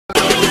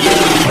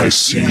I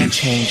see.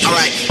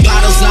 Alright,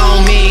 bottles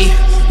on me,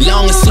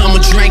 long as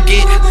someone drink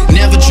it,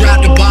 never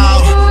drop the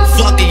ball,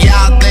 fuck it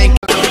y'all think.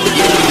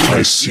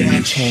 I see.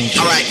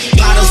 Alright,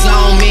 bottles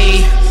on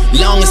me,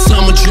 long as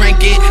someone drink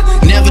it,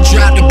 never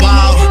drop the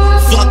ball,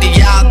 fuck it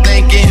y'all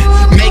thinking,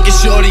 making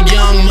sure the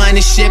young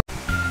money shit.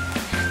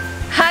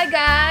 Hi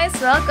guys!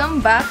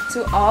 Welcome back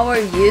to our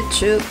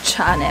YouTube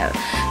channel.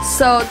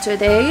 So,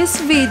 today's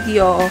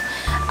video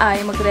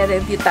ay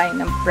magre-review tayo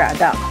ng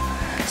product.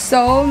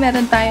 So,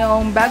 meron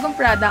tayong bagong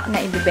product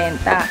na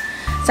ibibenta.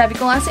 Sabi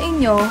ko nga sa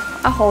inyo,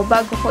 ako,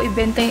 bago ko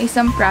ibenta yung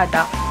isang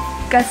product,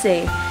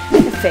 kasi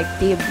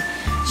effective.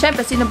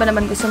 Siyempre, sino ba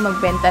naman gusto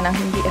magbenta ng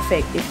hindi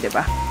effective,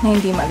 diba? Na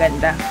hindi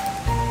maganda.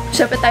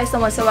 Siyempre, tayo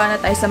sawa-sawa na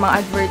tayo sa mga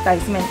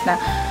advertisement na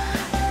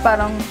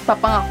parang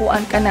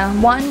papangakuan ka na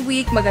 1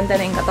 week, maganda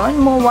na yung katawan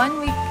mo, 1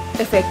 week,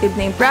 effective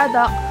na yung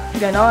product,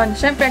 ganon.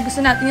 Siyempre,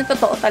 gusto natin yung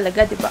totoo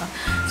talaga, diba?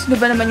 Sino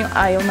ba naman yung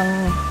ayaw ng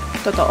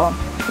totoo?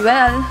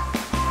 Well,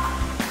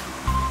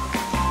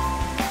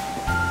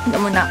 ito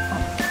muna ako.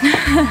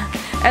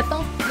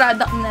 Etong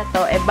product na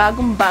to,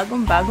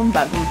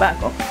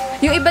 bago.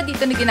 Yung iba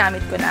dito na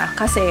ginamit ko na,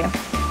 kasi,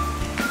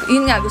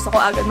 yun nga, gusto ko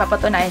agad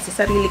mapatunayan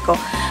sa sarili ko,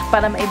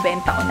 para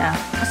maibenta ko na.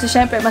 Kasi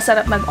syempre,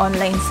 masarap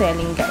mag-online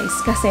selling, guys.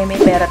 Kasi may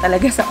pera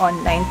talaga sa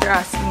online.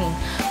 Trust me.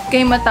 Huwag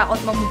kayong matakot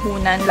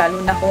magpuhunan, lalo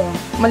na kung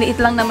maliit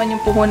lang naman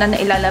yung puhunan na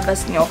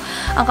ilalabas nyo.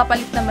 Ang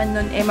kapalit naman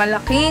nun,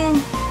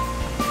 malaking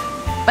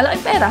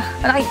pera.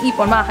 Malaking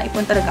ipon.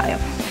 Makakaipon talaga kayo.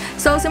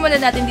 So,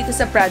 simulan natin dito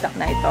sa product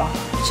na ito.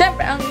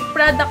 Syempre, ang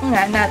product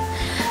nga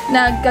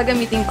na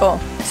gagamitin ko,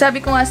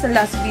 sabi ko nga sa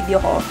last video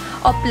ko,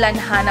 Oplan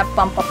Hanap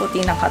Pampaputi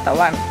ng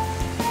katawan.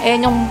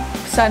 Ayan yung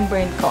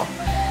sunburn ko.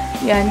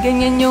 Yan,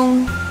 ganyan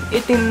yung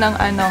itim ng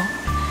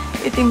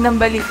itim ng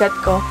balikat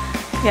ko.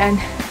 Yan.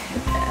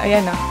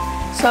 Ayan o.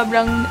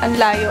 Sobrang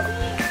layo.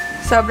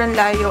 Sobrang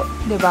layo,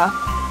 'di ba?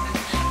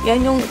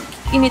 Yan yung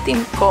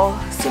initim ko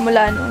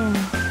simula nung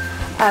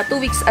 2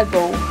 weeks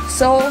ago.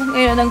 So,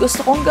 ngayon ang gusto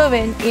kong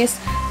gawin is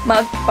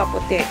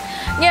magpaputi.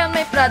 Ngayon,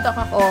 may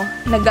product ako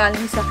na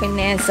galing sa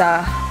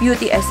Kineza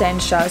Beauty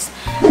Essentials.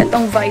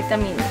 Itong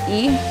vitamin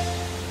E.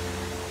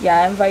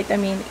 Yan,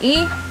 vitamin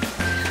E.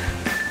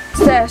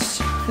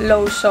 Sesh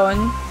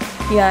Lotion.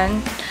 Yan.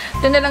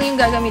 Ito na lang yung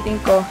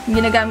gagamitin ko.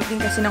 Ginagamit din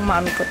kasi ng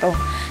mami ko to.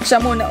 Siya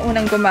muna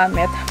unang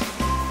gumamit.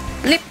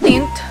 Lip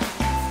tint.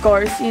 Of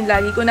course, yung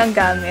lagi ko nang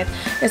gamit.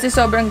 Kasi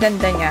sobrang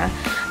ganda niya.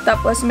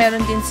 Tapos,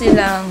 meron din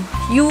silang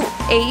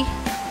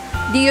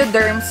Deo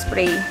Derm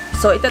Spray.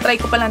 So, itatry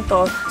ko pa lang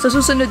to. So,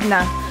 susunod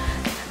na.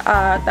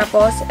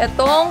 Tapos,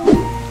 itong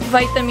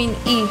vitamin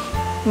E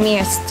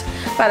mist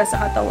para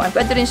sa katawan.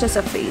 Pwede rin siya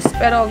sa face.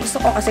 Pero,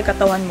 gusto ko kasi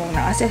katawan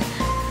muna. Kasi,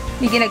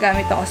 hindi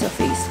ginagamit ako sa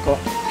face ko.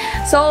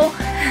 So,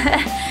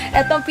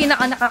 etong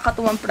pinaka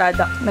nakakatuwang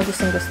product na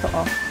gustong-gusto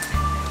ko.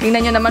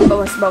 Tingnan nyo naman,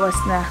 bawas-bawas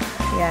na.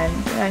 Yan.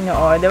 Tingnan nyo,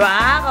 oh.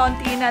 Diba?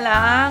 Konti na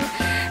lang.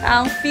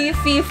 Ang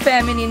Fifi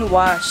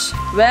Femwash.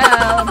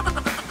 Well,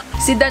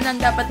 si Dan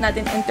ang dapat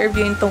natin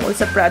interviewin tungkol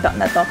sa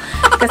product na to.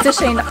 Kasi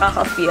siya yung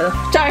nakaka-feel.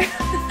 Char!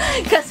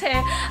 Kasi,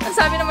 ang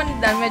sabi naman ni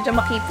Dan, medyo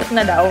makipot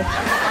na daw.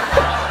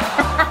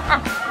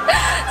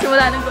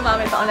 Simula nang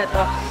gumamit ako na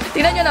to.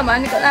 Tingnan nyo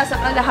naman, nasa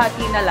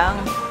kalahati na lang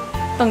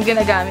itong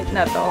ginagamit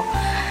na to.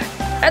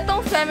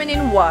 Itong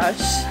feminine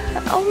wash,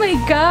 oh my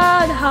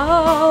god,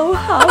 how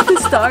to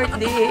start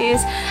this?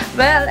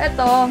 Well,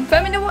 ito,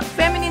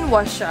 feminine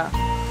wash siya.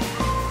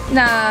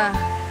 Na,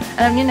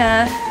 alam nyo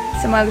na,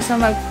 sa mga gusto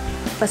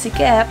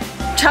magpasikip,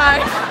 char!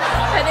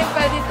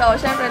 Pwede to.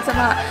 Siyempre, sa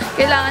mga,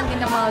 kailangan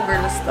din ng mga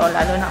girls to,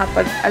 lalo na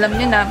kapag, alam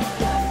nyo na,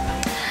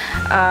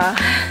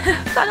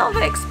 paano ko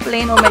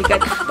ma-explain? Oh my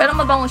god. Pero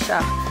mabango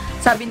siya.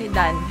 Sabi ni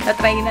Dan,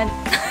 na-try na.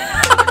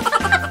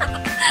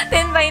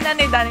 Tinry na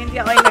ni Dan, hindi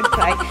ako yung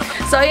nag-try.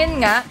 So,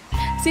 ayun nga.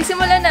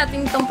 Sisimulan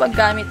natin itong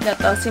paggamit na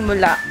to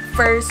simula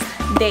first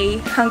day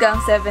hanggang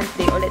 7th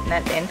day ulit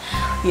natin.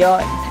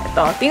 Yon.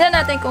 Ito. Tingnan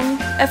natin kung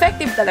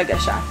effective talaga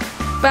siya.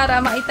 Para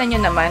makita nyo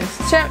naman.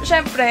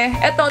 Siyempre,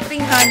 ito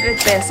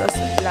 300 pesos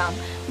lang.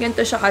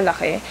 Ganito siya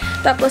kalaki.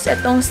 Tapos,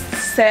 itong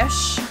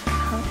Sesh,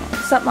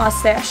 sa mga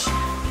Sesh,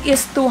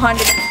 is 250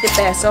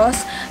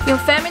 pesos. Yung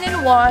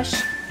feminine wash,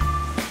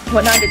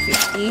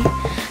 150.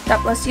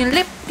 Tapos, yung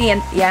lip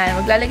tint, yan.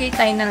 Maglalagay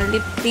tayo ng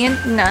lip tint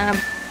na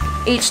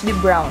HD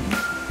brown.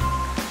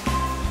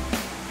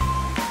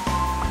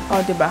 O,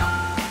 diba?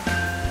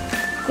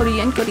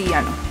 Korean.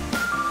 O.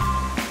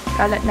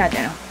 Kalat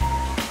natin, o.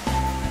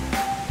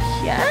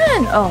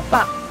 Yan. O,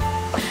 pak.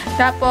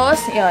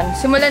 Tapos, yun.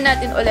 Simulan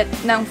natin ulit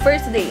ng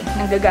first day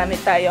nang gagamit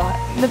tayo.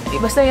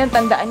 Basta yan,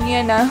 tandaan nyo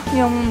yan, ha.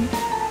 Yung,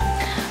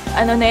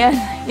 ano na yan,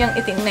 yung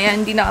itim na yan,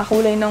 hindi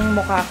nakakulay ng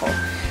mukha ko.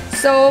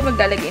 So,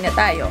 maglalagay na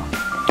tayo.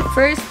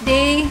 First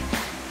day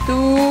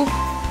to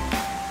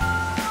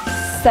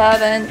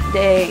 7th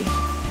day.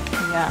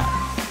 Yan.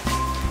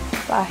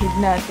 Pahid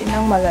natin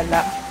ng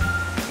malala.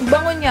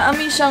 Bango niya.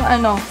 Amoy siyang,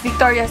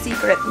 Victoria's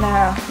Secret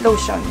na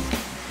lotion.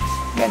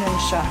 Ganun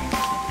siya.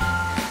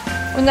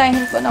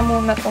 Unahin ko na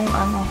muna tong,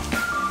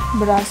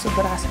 braso.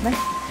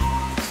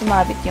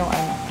 Sumabit yung,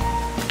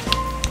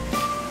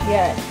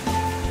 Yan.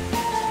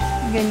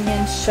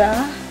 Ganyan siya.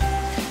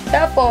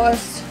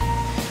 Tapos,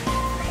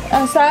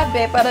 ang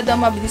sabi, para daw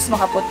mabilis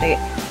makaputi,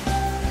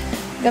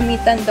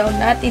 gamitan daw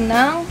natin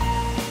ng,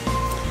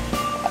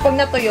 pag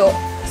natuyo,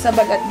 sa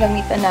bagat,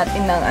 gamitan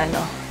natin ng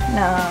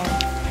ng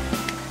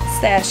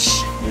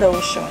Sesh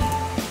lotion.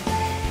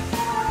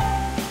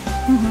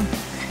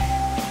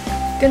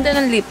 Ganda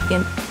ng lip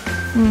tint.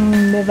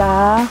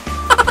 Diba?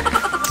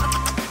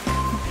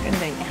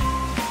 Ganda niya.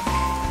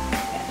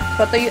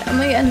 Patuyo,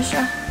 may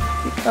siya.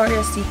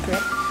 Victoria's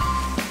Secret.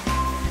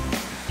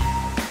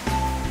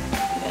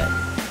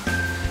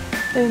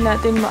 Tayo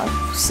natin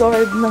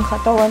ma-absorb ng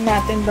katawan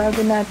natin bago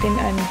natin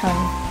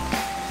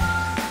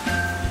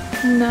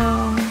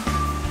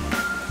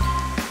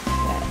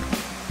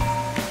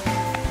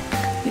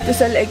dito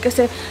sa leg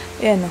kasi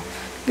ayan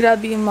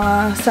grabe yung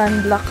mga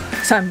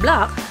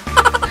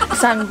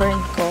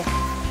sunburn ko.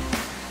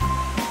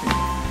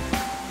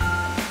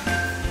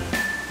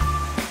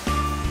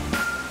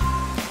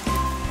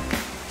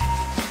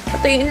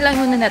 Patuyuin lang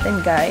muna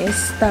natin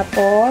guys,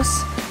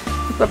 tapos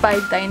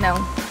magpapahid tayo ng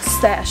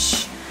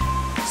Sesh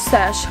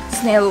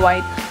Snail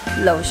White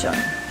Lotion.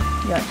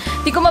 Yun.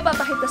 Di ko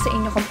mapapakita sa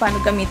inyo kung paano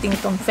gamitin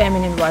itong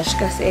feminine wash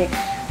kasi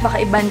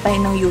baka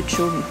ibantay ng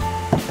YouTube.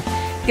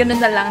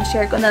 Ganun na lang,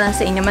 share ko na lang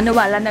sa inyo.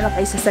 Maniwala na lang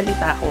kayo sa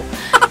salita ko.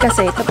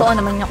 Kasi totoo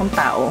naman niya akong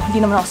tao. Hindi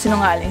naman ako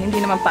sinungaling.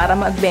 Hindi naman para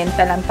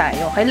magbenta lang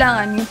tayo.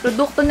 Kailangan yung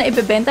produkto na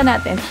ibebenta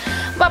natin,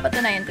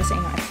 papatunayan ko sa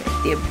inyo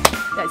effective.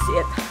 That's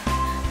it.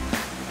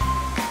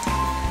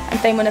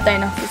 Antay muna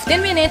tayo ng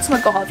 15 minutes.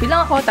 Magko-coffee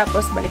lang ako,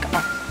 tapos balik ako.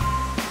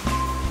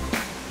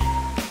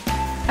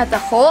 At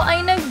ako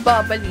ay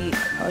nagbabalik.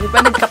 O, di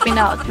ba nagkape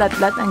na ako at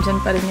lat-lat.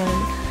 Andyan pa rin yung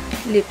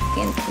lip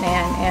tint na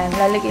yan. Ayan,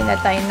 lalagay na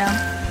tayo ng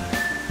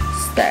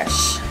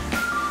Sesh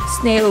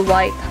Snail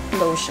White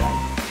Lotion.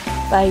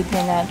 Pahid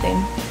na natin.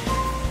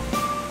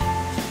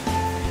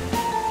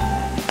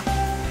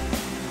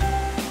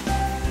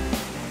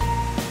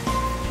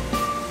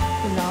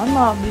 Kailangan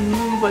mabili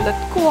mo yung balat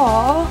ko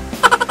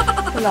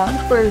Kailangan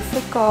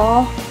perfect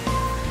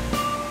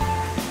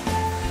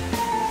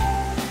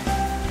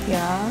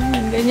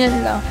Yan,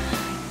 ganyan lang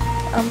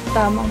ang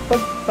tamang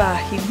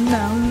pagpahid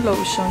ng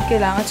lotion.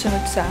 Kailangan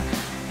sunod sa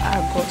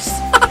agos.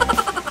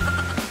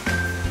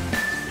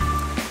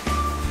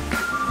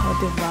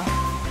 Diba?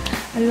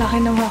 Ang laki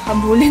ng mga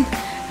kabulin.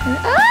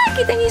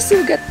 Kita niyo yung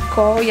sugat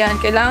ko. Yan,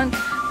 kailangan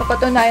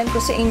papatunayan ko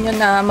sa inyo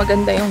na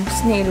maganda yung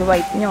snail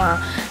white nyo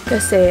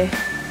kasi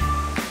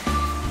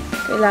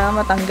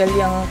kailangan matanggal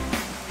yung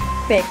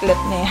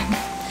peklet na yan.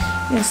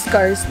 Yung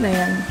scars na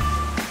yan.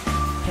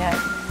 Yan.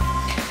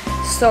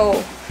 So,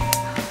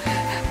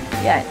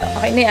 yan.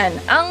 Okay na yan.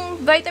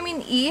 Ang vitamin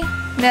E,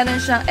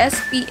 meron siyang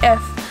SPF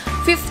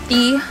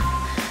 50.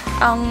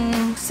 Ang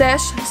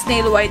Sesh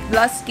Snail White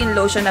Glass Skin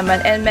Lotion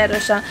naman, and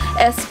meron siyang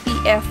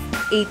SPF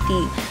 80.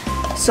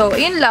 So,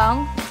 yun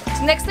lang.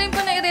 Next time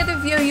ko na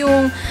i-review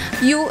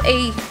yung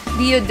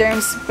Deo Derm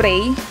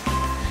Spray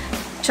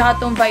tsaka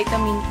itong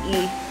vitamin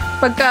E.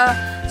 Pagka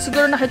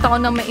siguro nakita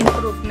ko na may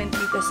improvement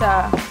dito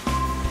sa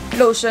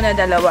lotion na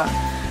dalawa.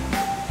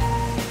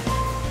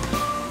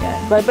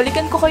 Yan.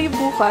 Babalikan ko kayo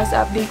bukas.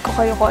 Update ko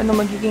kayo kung ano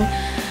magiging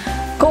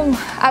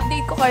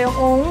update ko kayo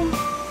kung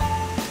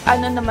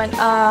ano naman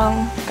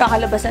ang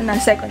kakalabasan ng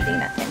second day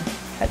natin.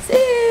 That's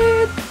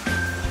it!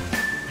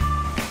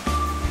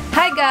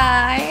 Hi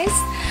guys!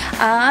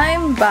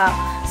 I'm back.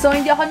 So,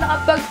 hindi ako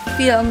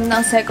nakapag-film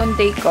ng second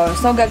day ko.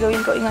 So,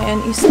 gagawin ko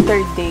ngayon is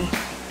third day.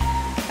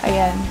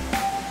 Ayan.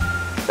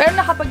 Pero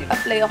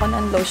nakapag-apply ako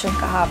ng lotion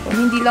kahapon.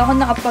 Hindi lang ako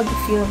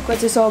nakapag-film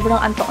kasi sobrang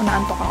antok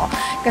na antok ako.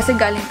 Kasi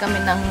galing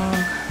kami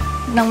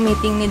ng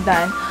meeting ni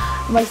Dan.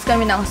 Umalis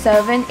kami ng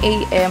 7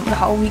 AM.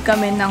 Nakauwi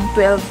kami ng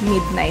 12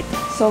 midnight.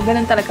 So,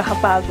 ganun talaga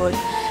kapagod.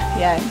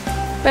 Yan.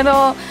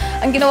 Pero,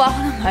 ang ginawa ko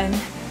naman,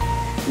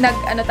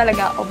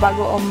 talaga ako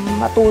bago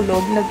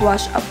matulog,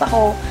 nag-wash up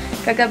ako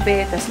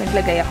kagabi, tapos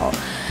naglagay ako.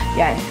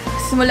 Yan.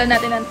 Simulan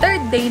natin ang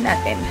third day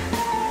natin.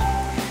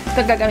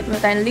 Ito, gagamit mo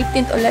tayo ng lip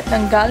tint ulit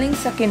ng galing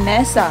sa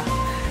Kineza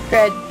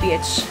Red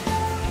Peach.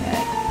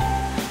 Yan.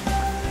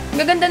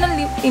 Gaganda ng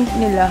lip tint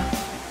nila.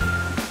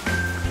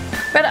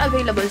 Pero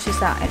available siya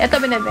sa akin. Ito,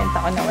 binibenta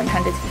ko na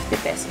 150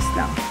 pesos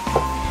lang.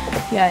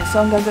 Yan.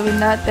 So, ang gagawin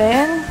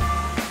natin,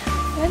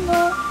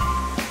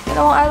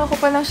 dalawang araw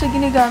ko pa lang siya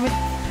ginagamit.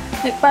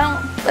 Parang,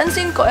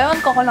 pansin ko,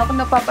 ewan ko lang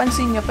kung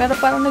napapansin nyo, pero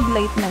parang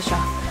nag-light na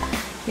siya.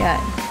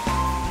 Yan.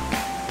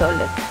 Ito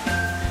ulit.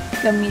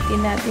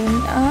 Gamitin natin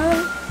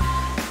ang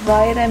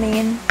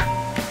vitamin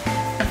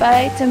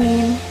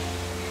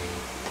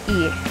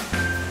E.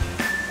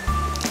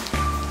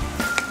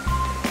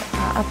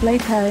 Apply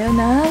tayo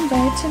ng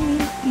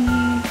vitamin E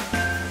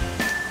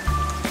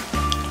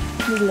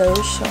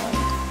lotion.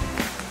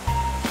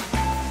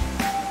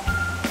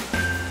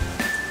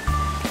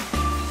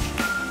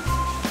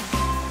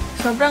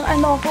 Sobrang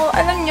ko,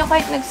 alam nyo,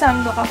 kahit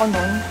nag-sunblock ako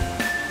noon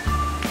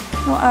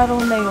araw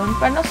na yun,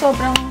 parang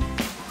sobrang,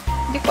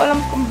 hindi ko alam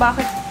kung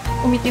bakit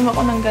umitim ako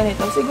ng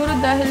ganito. Siguro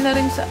dahil na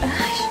rin sa,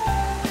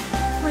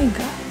 oh my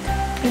god,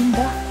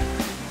 ganda.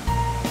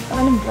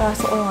 Saka ng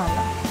braso ko nga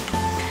lang.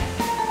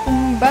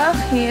 Kung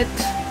bakit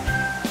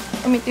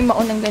umitim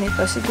ako ng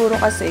ganito, siguro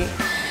kasi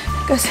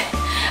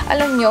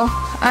alam nyo,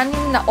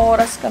 6 na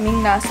oras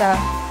kaming nasa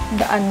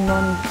daan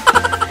nun.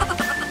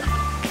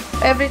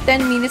 Every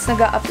 10 minutes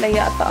nag-a-apply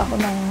yata ako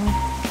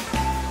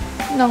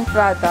ng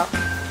product.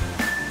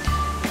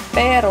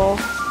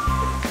 Pero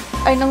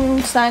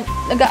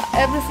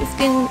every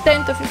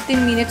 10 to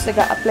 15 minutes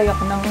nag-a-apply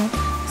ako ng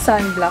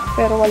sunblock,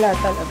 pero wala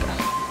talaga.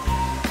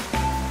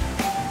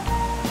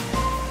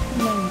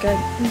 Oh my god,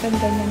 ang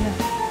ganda niya na.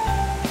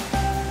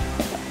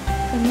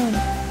 Ganun.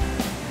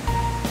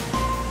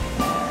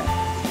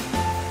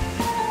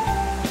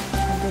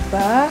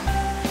 Diba?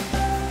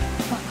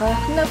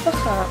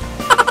 Napaka.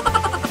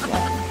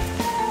 Yan.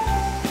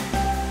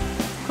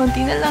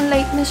 Konti na lang,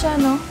 light na siya,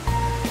 no?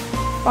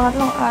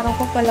 Pangatlong araw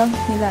ko palang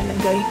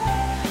nilalagay.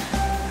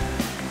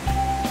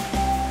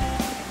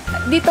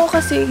 Dito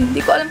kasi,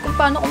 hindi ko alam kung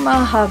paano ko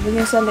mahahabol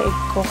yung sa leeg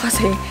ko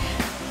kasi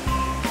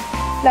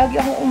lagi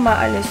akong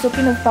umaalis, so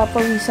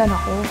pinagpapawisan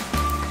ako.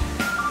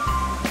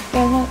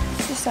 Kaya nga,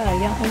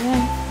 sayang.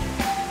 Ayan.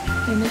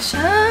 Ayan na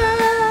siya.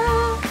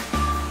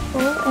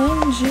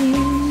 OMG.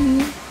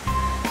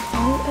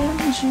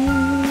 OMG.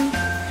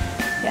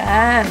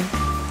 Yan.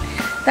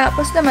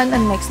 Tapos naman,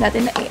 ang next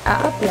natin na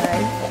i-apply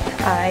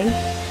ay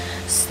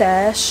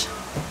Sesh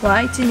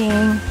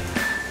Whitening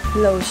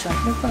Lotion.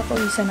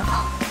 Nagpapawisan ako.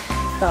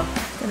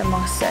 Ito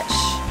namang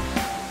Sesh.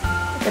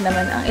 Ito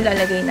naman ang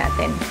ilalagay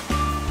natin.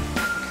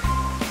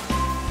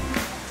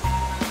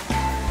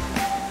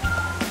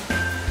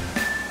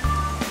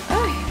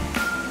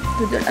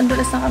 Ang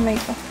dulas ng kamay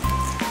ko.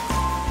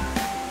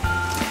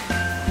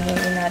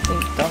 Ngayon natin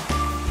ito.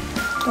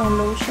 Itong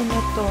lotion na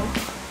ito.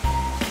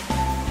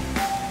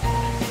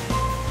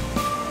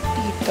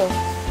 Dito.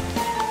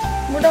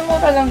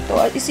 Mura-mura lang to.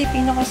 At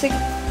isipin nyo kasi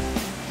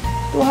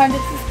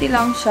 250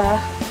 lang siya.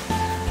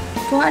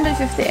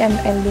 250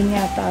 ml din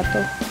yata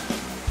to.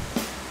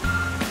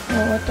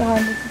 Oo,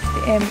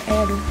 250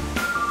 ml.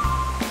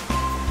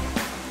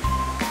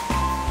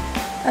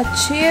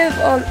 Achieve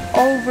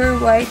all-over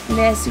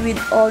whiteness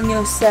with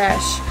all-new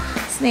Sesh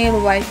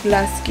Snail White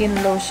Glass Skin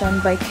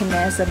Lotion by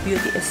Kineza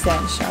Beauty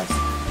Essentials.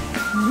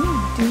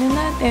 Tingnan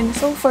natin.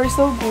 So far,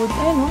 so good.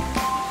 Ayan, o.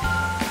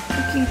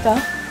 Nakita.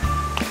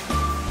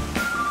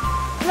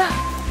 Hala,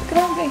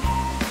 grabe.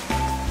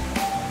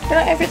 Pero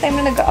every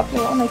time na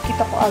nag-a-apply ako,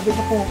 nakikita ko agad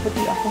na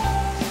pumuputi ako.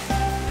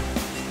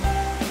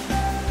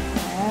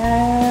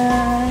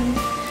 Ayan.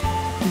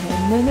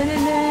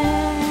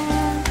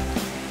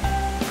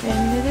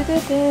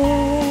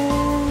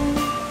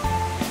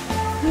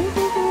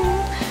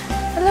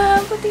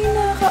 Ala, puti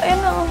na. Ayan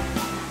na,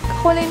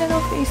 kakulay na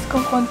ng face ko.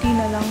 Konti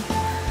na lang.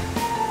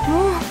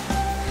 Ayan.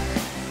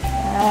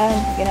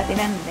 Lagyan natin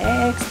ang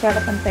next para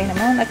pantay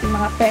naman at yung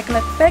mga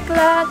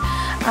peklat-peklat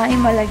ay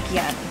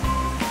malagyan.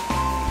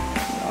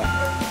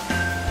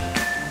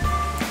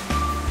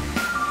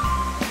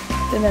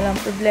 Ito na lang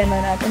problema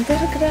natin.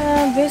 Pero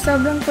grabe,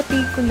 sobrang puti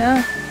ko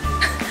na.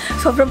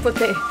 Sobrang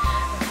puti.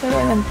 Pero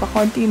ayan pa,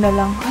 konti na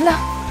lang. Hala!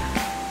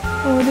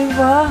 O,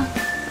 diba?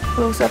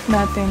 Close up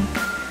natin.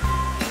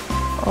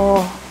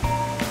 Oh.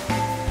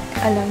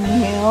 Alam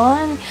niyo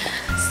yun.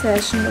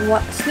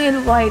 Snail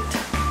White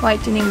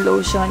Whitening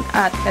Lotion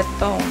at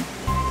itong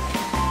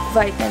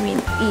Vitamin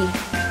E.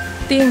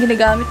 Ito yung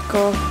ginagamit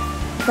ko.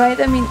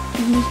 Vitamin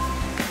E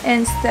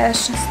and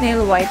Sesh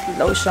Snail White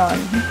Lotion.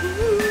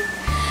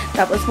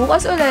 Tapos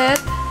bukas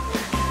ulit,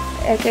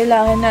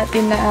 kailangan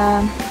natin na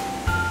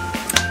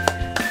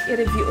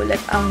i-review ulit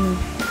ang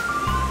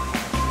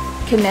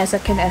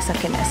Kineza na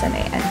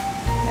yan.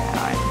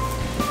 Ayan.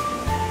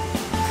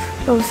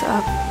 Close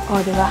up. O,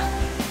 diba?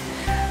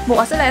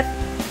 Bukas ulit.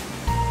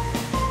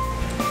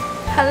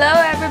 Hello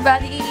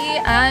everybody!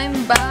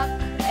 I'm back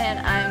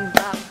and I'm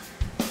back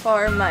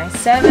for my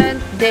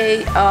 7th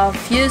day of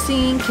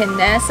using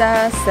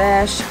Kineza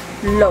Sesh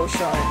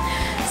Lotion.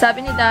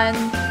 Sabi ni Dan,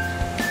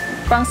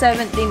 pang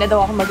 7th day na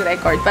daw ako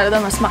mag-record para daw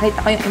mas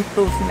makita ko yung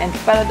improvement,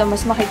 para daw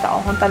mas makita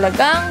ko kung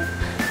talagang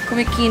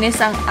kumikinis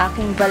ang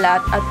aking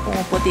balat at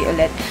pumuputi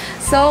ulit.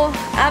 So,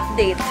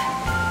 update.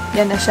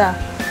 Yan na siya.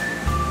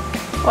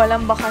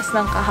 Walang bakas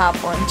ng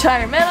kahapon.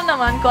 Char, meron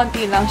naman,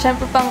 konti lang.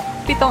 Siyempre, pang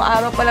 7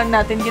 araw pa lang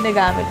natin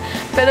ginagamit.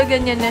 Pero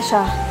ganyan na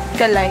siya,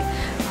 ka-light.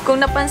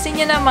 Kung napansin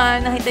niyo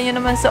naman, nakita niyo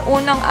naman sa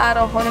unang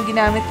araw ko na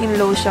ginamit yung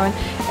lotion,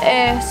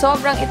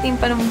 sobrang itim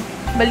pa ng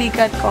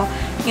balikat ko.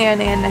 Ngayon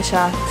na yan na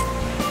siya.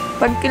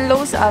 Pag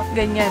close up,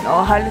 ganyan,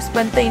 halos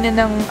pantay na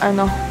ng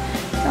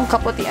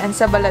kaputian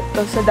sa balat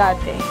ko sa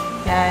dati.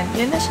 Yan,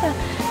 yan na siya.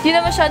 Hindi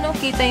na masyadong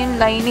kita yung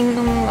lining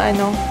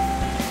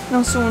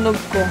ng sunog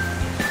ko.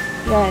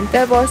 Yan,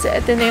 tapos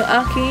ito na yung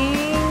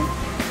aking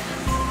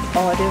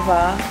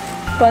diba?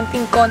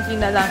 Konting-konti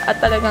na lang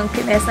at talagang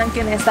kinesa,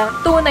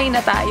 tunay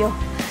na tayo.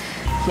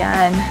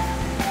 Yan.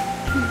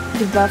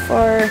 Diba?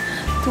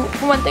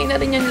 Pumantay na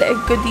rin yung leeg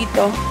ko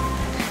dito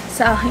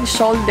sa aking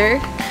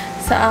shoulder,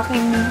 sa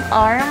aking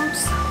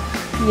arms.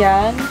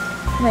 Yan.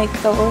 My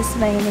toes,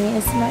 my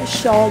knees, my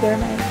shoulder,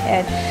 my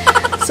head.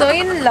 So,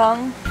 yun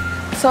lang.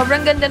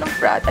 Sobrang ganda ng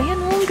product. Ayan,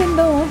 oh, ang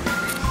ganda, oh.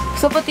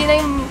 So, pati na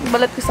yung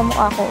balat ko sa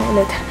mukha ko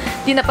ulit.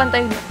 Di na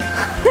pantay na.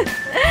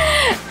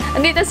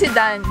 Andito si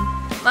Dan.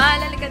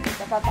 Maalala ka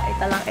dito,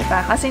 papakita lang kita.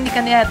 Kasi hindi ka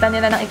niyata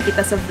nila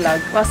nakikita sa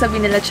vlog. Baka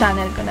sabihin nila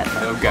channel ko na to.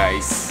 Hello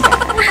guys.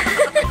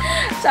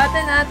 So,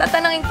 atin na,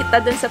 tatanungin kita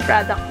dun sa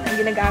product na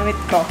ginagamit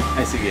ko.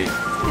 Ay, sige.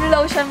 Yung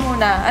lotion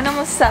muna. Ano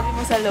masasabi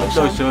mo sa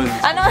lotion? Lotion.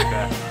 Ano?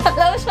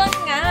 Lotion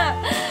nga.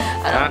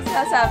 Ano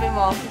masasabi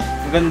mo?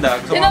 Maganda.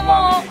 Gusto Tinan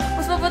mo, mamili.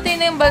 mas mabuti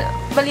na yung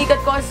balikat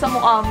ko kasi sa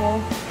mukha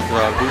mo.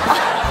 Grabe.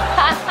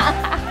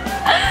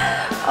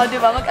 O,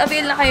 diba?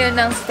 Mag-avail na kayo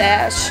ng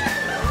Sesh.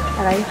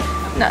 Aray.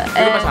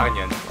 Pwede ba sa akin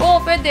yan? Oo,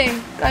 pwede.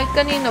 Kahit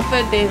kanino,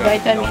 pwede.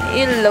 Vitamin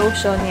E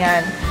lotion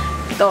yan.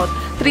 Ito,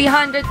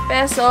 300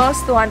 pesos,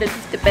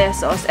 250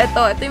 pesos.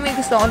 Ito yung may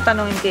gusto kong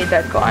tanongin kay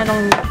Dad ko.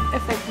 Anong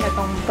effect na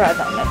itong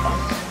product na to?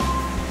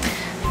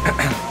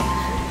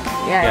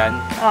 Yan.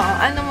 Oo,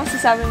 ano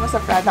masasabi mo sa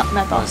product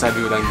na to? Sabi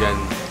ko lang dyan,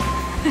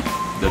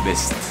 the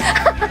best.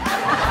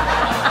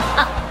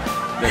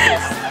 The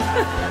best.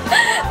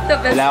 The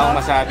best. Wala akong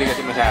masabi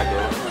kasi masyado.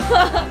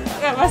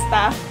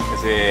 Basta.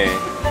 Kasi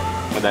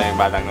madaming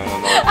batang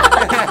nanonood.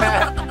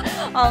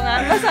 Oo nga,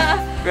 basta.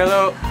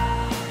 Pero,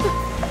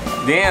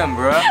 damn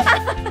bro.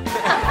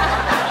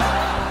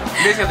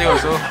 Hindi,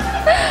 seryoso.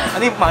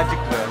 Ano yung magic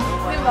bro?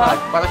 Diba?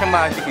 Para siyang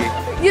magic eh.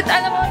 Yun,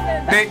 alam mo,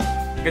 Hindi,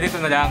 ganito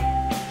na lang.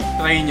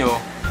 Try nyo.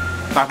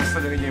 Tapos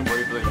talaga niyo yung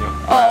boyfriend nyo.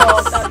 oo,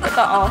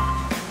 totoo.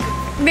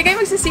 Hindi kayo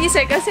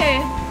magsisisi kasi,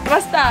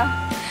 basta.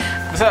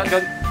 Basta,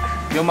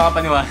 hindi ko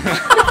makapaniwala.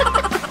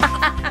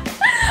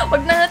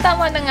 Wag na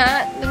tama na nga,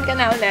 dun ka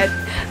na ulit.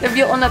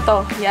 Review ko na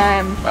to.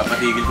 Yan.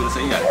 Papatigil ko na sa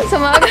iya.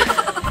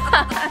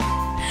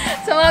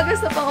 Sa mga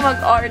gusto pong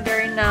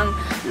mag-order ng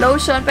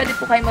lotion, pwede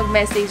po kayo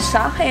mag-message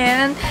sa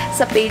akin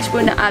sa page po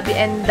na Abby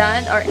and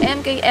Dan or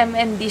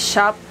MKMND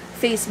Shop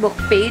Facebook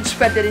page.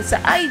 Pwede rin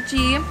sa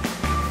IG.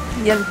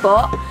 Yan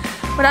po.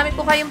 Marami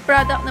po kayong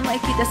product na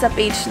makikita sa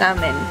page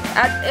namin.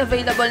 At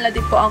available na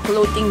din po ang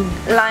clothing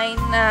line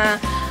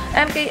na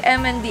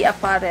MKMND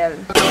Apparel.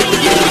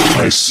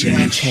 I see.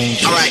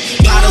 Alright,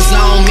 bottles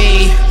on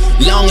me,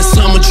 long as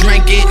someone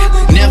drink it,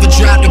 never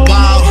drop the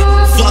ball,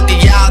 fuck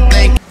it, y'all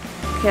think.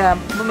 Kaya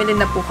bumili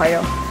na po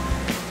kayo.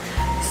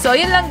 So,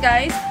 yun lang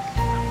guys.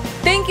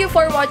 Thank you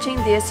for watching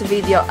this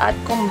video. At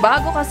kung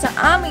bago ka sa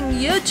aming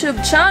YouTube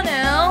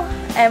channel,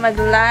 ay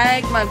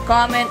mag-like,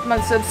 mag-comment,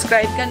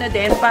 mag-subscribe ka na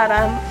din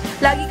para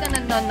lagi ka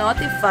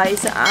na-notify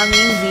sa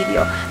aming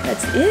video.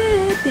 That's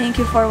it.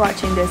 Thank you for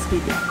watching this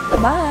video.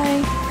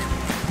 Bye!